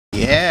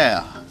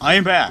Yeah,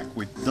 I'm back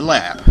with the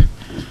lab.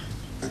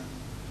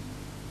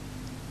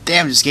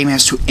 Damn, this game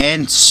has to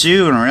end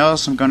soon or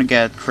else I'm gonna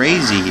get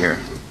crazy here.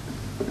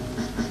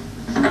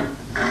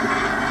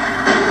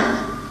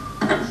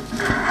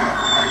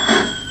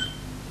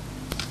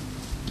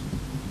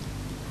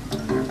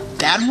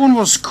 That one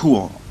was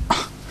cool.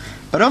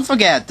 But don't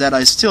forget that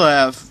I still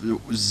have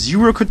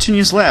 0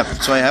 continues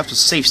left, so I have to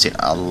save state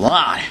a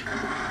lot.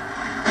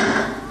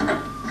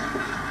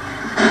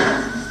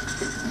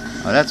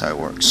 Oh, that's how it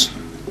works.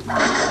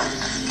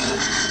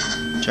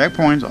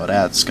 Checkpoint? Oh,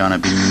 that's gonna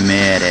be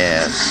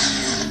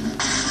mid-ass.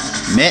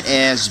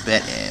 Mid-ass,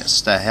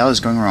 bed-ass. The hell is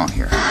going wrong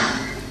here?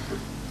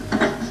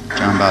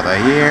 Jump over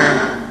here.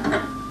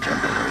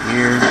 Jump over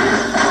here.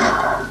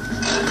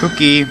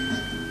 Cookie.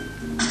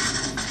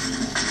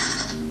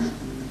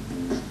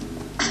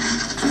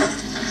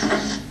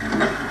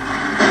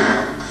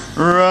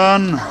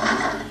 Run!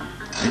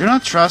 I do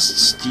not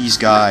trust these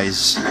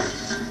guys.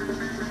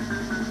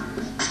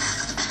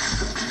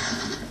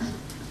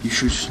 You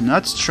should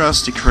not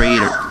trust the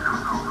creator.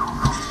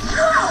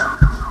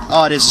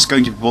 Oh, this is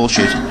going to be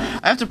bullshit.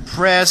 I have to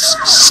press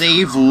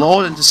save,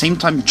 load, and at the same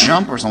time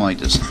jump or something like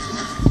this.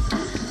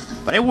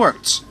 But it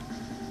worked.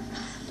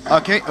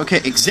 Okay,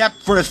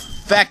 except for the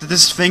fact that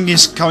this thing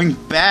is coming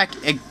back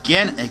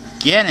again, and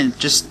it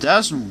just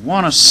doesn't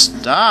want to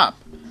stop.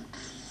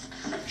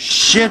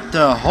 Shit,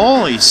 the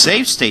holy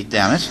save state,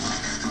 damn it.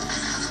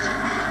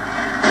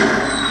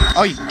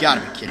 Oh, you gotta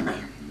be kidding me.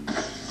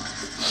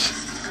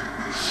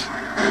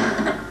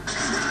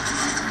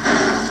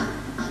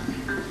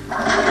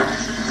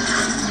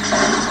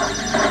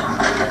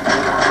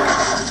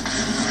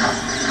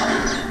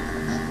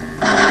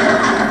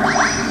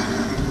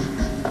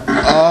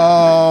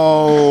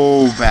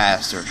 Oh,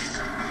 bastard.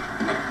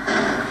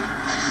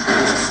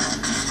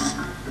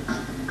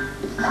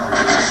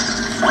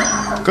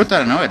 Good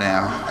that I know it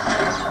now.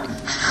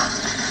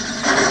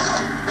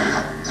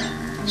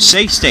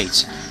 Save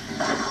states.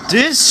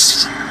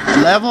 This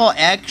level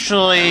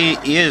actually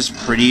is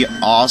pretty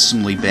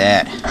awesomely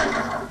bad.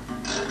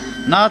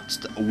 Not...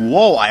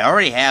 Whoa, I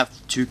already have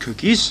 2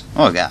 cookies?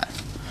 Oh god.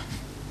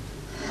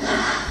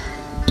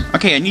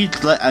 Okay, I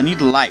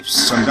need lives,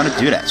 so I'm gonna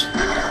do that.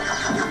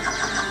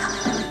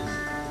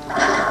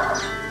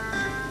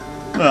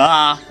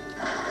 Ah.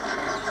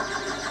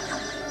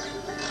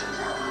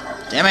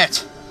 Damn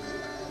it.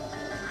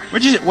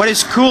 What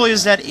is cool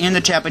is that in the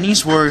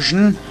Japanese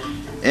version,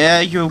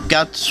 you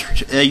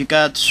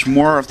got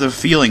more of the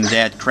feeling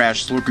that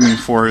Crash is looking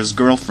for his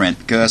girlfriend,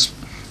 because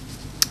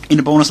in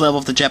the bonus level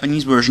of the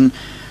Japanese version,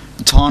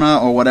 Tana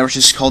or whatever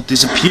she's called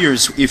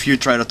disappears if you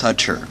try to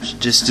touch her. She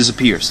just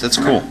disappears. That's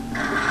cool.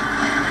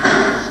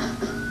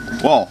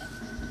 Whoa.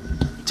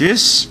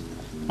 This,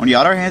 on the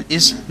other hand,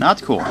 is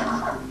not cool.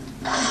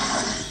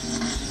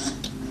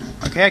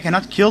 Okay, I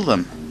cannot kill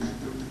them.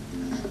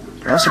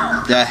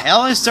 The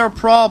hell is their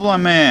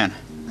problem, man?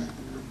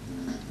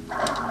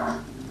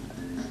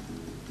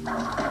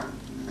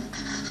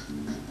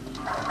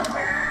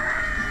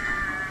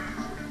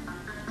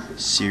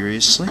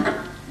 Seriously? Do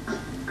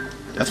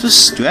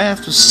I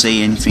have to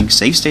say anything?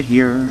 Save state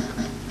here.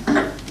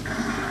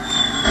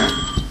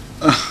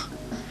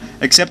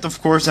 Except,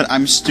 of course, that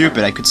I'm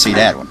stupid. I could see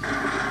that one.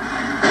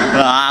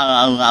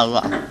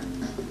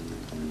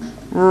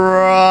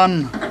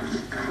 Run!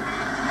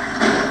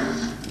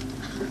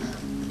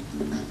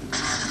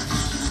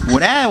 Well,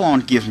 that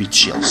won't give me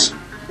chills.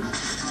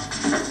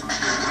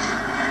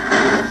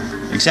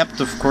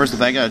 Except, of course, the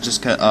fact that I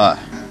just got,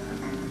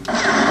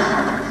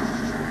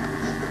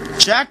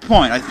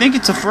 checkpoint! I think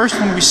it's the first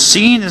one we've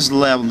seen in this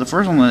level. The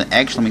first one that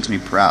actually makes me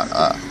proud.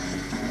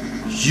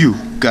 You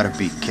gotta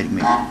be kidding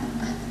me.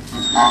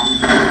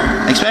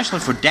 Especially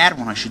for that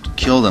one, I should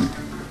kill them.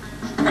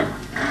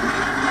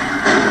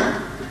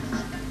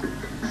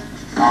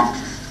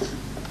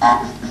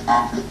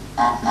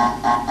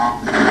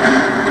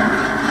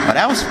 But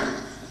that was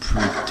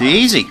pretty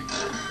easy.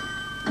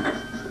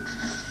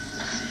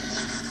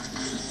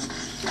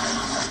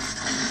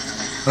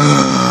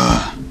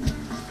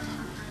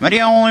 Am I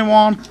the only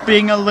one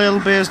being a little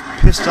bit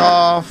pissed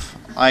off?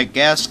 I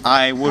guess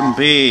I wouldn't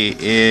be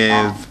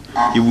if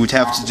you would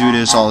have to do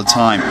this all the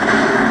time.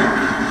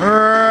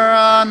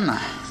 Run!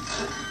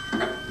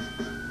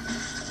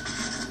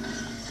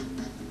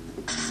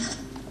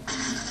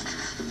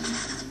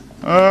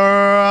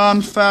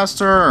 Run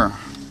faster!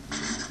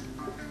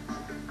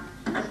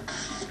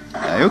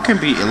 You can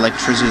be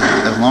electricity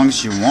as long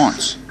as you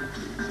want.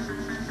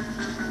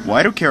 Well,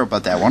 I don't care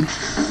about that one.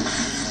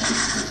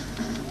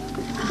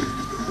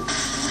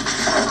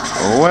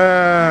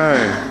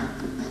 Away!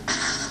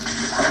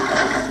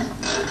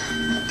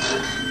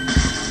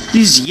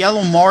 These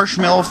yellow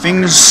marshmallow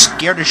things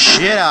scare the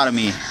shit out of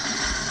me.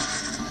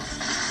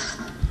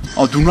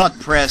 Oh, do not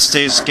press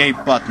the escape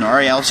button,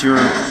 or else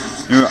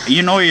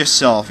you know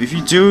yourself. If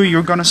you do,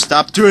 you're gonna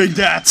stop doing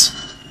that.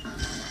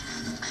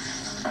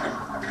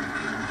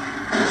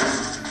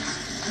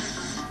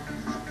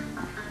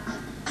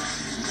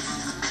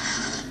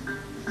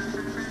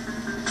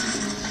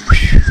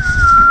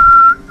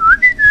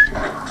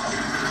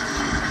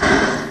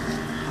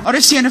 Oh,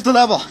 this is the end of the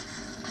level.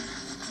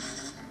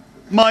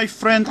 My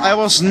friend, I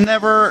was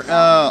never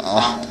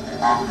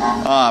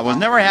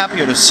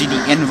happier to see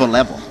the end of a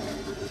level.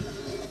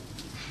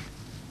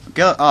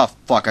 Okay, oh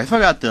fuck! I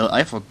forgot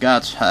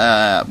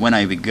when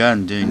I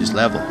began doing this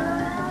level.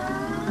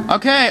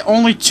 Okay,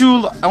 only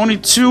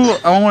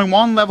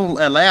one level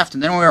left,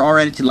 and then we're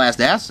already to the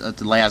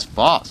last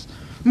boss.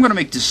 I'm gonna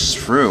make this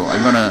through.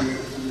 I'm gonna.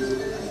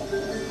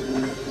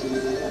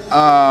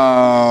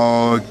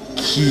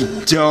 Okie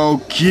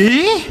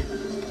dokie.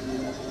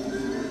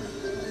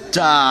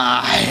 The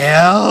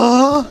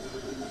hell?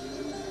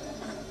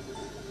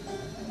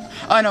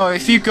 I know,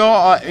 if you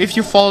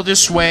follow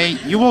this way,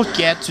 you will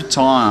get to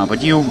Tana,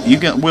 but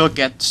will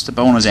get the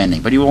bonus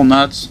ending, but you will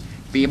not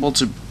be able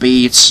to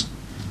beat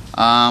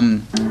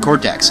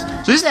Cortex.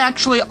 So this is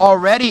actually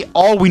already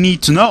all we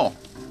need to know.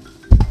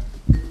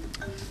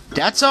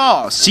 That's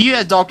all. See you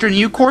at Dr.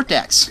 New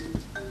Cortex.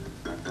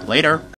 Later.